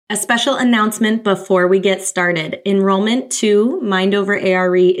A special announcement before we get started. Enrollment to Mind Over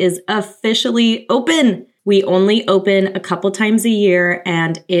ARE is officially open. We only open a couple times a year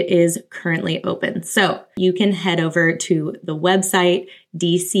and it is currently open. So you can head over to the website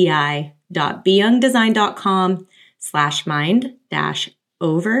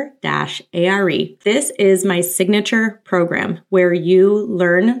dci.beyoungdesign.com/mind-over-ARE. This is my signature program where you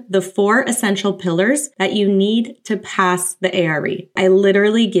learn the 4 essential pillars that you need to pass the ARE. I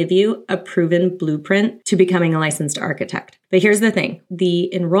literally give you a proven blueprint to becoming a licensed architect. But here's the thing,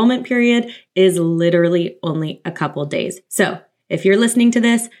 the enrollment period is literally only a couple days. So if you're listening to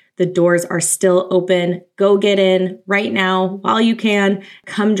this, the doors are still open. Go get in right now while you can.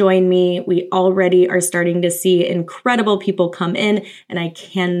 Come join me. We already are starting to see incredible people come in, and I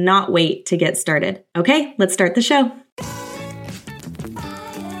cannot wait to get started. Okay, let's start the show.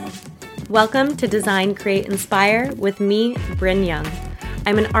 Welcome to Design, Create, Inspire with me, Bryn Young.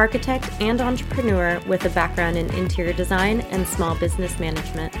 I'm an architect and entrepreneur with a background in interior design and small business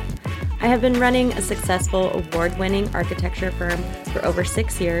management. I have been running a successful award-winning architecture firm for over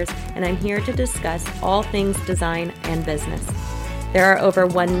 6 years, and I'm here to discuss all things design and business. There are over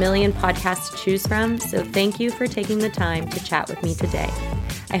 1 million podcasts to choose from, so thank you for taking the time to chat with me today.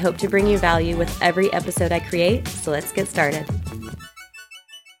 I hope to bring you value with every episode I create, so let's get started.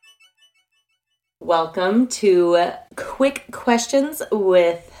 Welcome to Quick Questions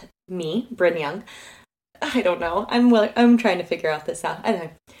with me, Bryn Young. I don't know. I'm trying to figure out this out. I don't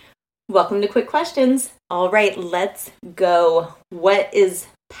know. Welcome to Quick Questions. All right, let's go. What is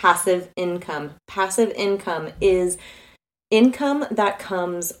passive income? Passive income is income that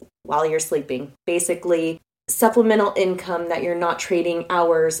comes while you're sleeping. Basically, supplemental income that you're not trading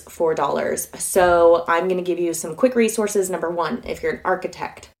hours for dollars. So I'm going to give you some quick resources. Number 1, if you're an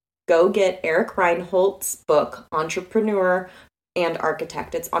architect, go get Eric Reinholdt's book, Entrepreneur and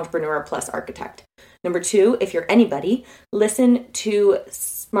Architect. It's Entrepreneur plus Architect. Number 2, if you're anybody, listen to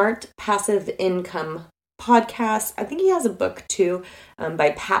Smart Passive Income podcast. I think he has a book too by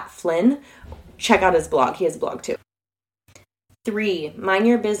Pat Flynn. Check out his blog. He has a blog too. 3, Mind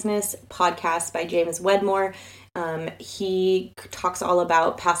Your Business podcast by James Wedmore. He talks all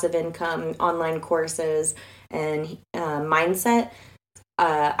about passive income, online courses, and mindset.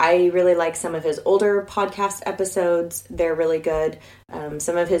 I really like some of his older podcast episodes. They're really good.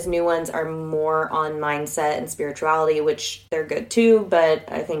 Some of his new ones are more on mindset and spirituality, which they're good too.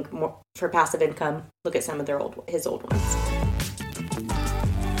 But I think more for passive income, look at some of his old ones.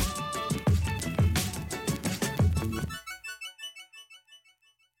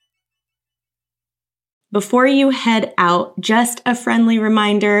 Before you head out, just a friendly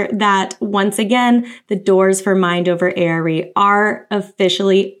reminder that once again, the doors for Mind Over ARE are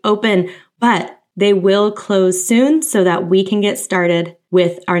officially open, but they will close soon so that we can get started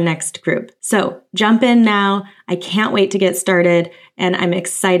with our next group. So jump in now. I can't wait to get started, and I'm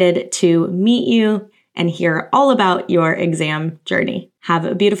excited to meet you and hear all about your exam journey. Have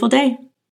a beautiful day.